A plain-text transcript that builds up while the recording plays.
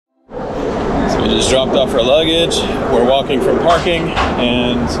We just dropped off our luggage. We're walking from parking,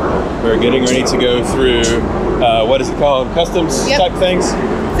 and we're getting ready to go through, what is it called? Customs type things?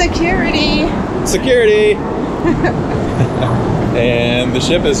 Security. Security. And the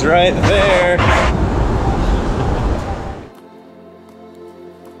ship is right there.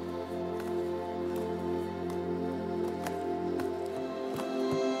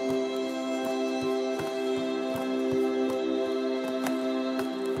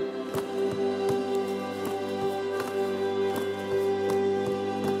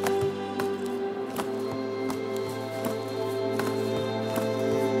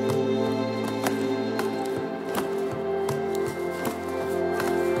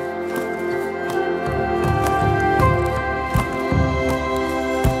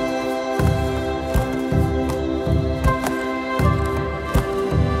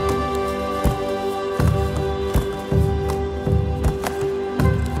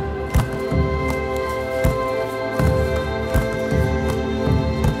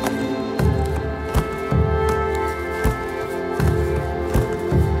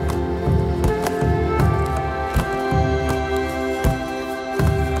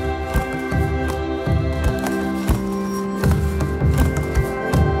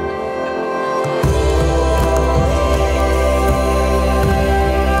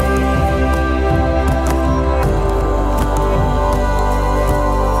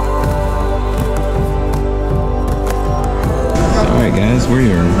 We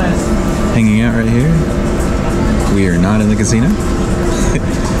are hanging out right here. We are not in the casino.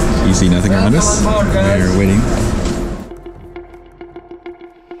 You see nothing around us. We are waiting.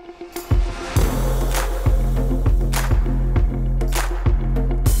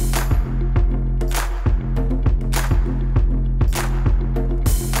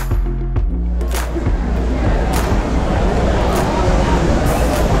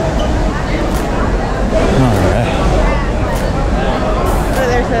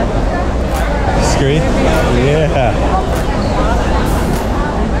 Screen? Yeah.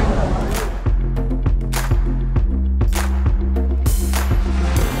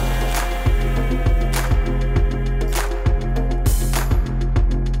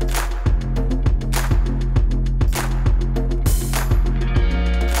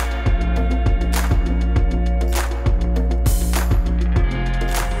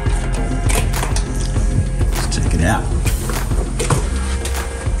 Let's check it out.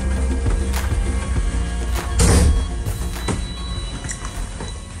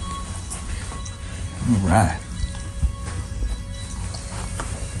 All right.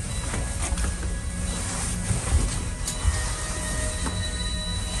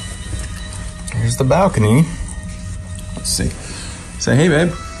 Here's the balcony. Let's see. Say hey,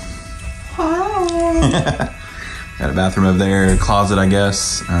 babe. Hi. Got a bathroom over there, closet, I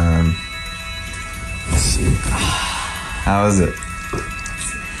guess. Let's see. How is it?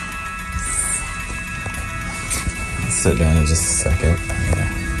 Let's sit down in just a second.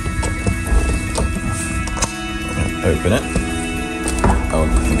 Yeah. Open it. Oh, I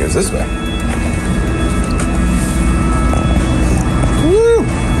think it goes this way. Woo!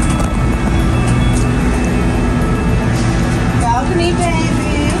 Balcony,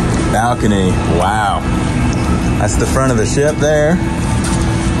 baby. Balcony. Wow. That's the front of the ship there.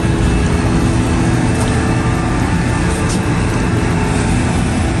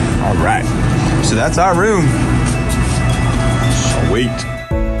 All right. So that's our room. Sweet.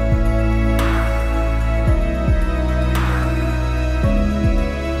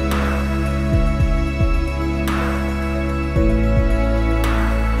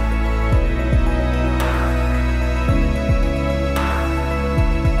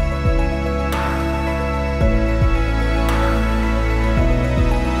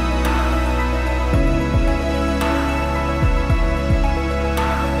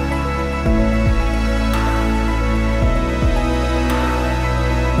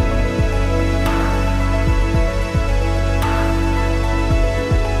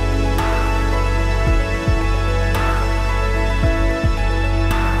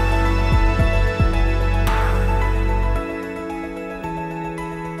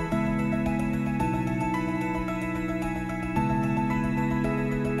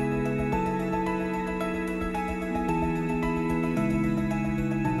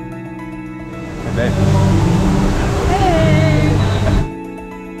 Hey, babe. Hey.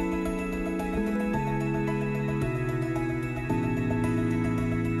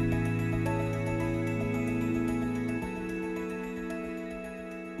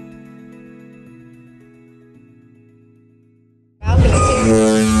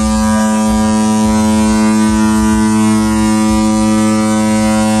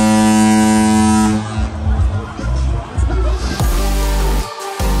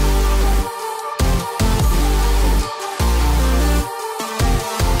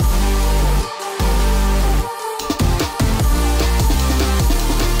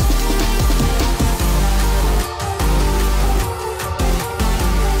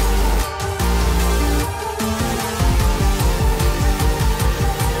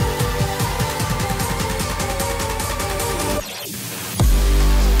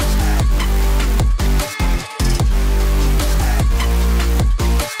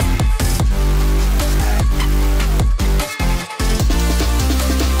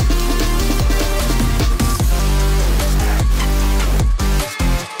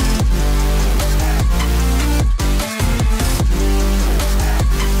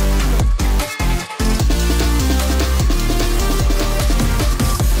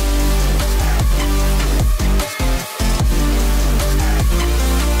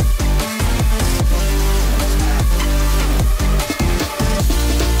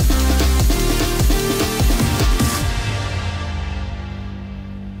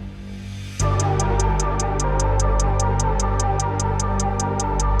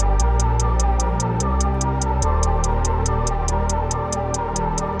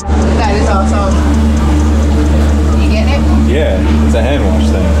 Yeah, it's a hand wash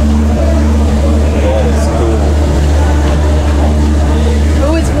thing. That is cool.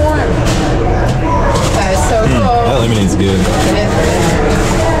 Oh, it's warm. That is so cool. That lemonade's good. It is.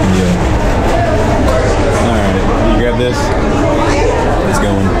 Yeah. Alright, you grab this? It's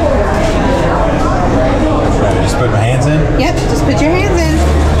going. Right, just put my hands in? Yep, just put your hands in.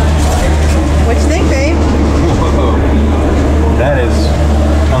 What you think, babe? Whoa. That is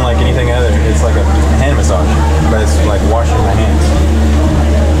unlike anything other. It's like a hand massage, but it's like washing my hands.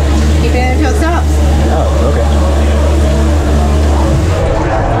 Keep it until it stops. Oh, okay.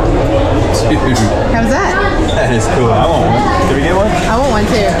 Dude, How's that? that is cool. I want one. Did we get one? I want one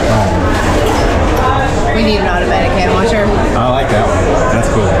too. We need an automatic hand washer. I like that one. That's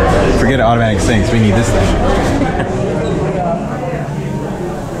cool. Forget automatic sinks. We need this thing.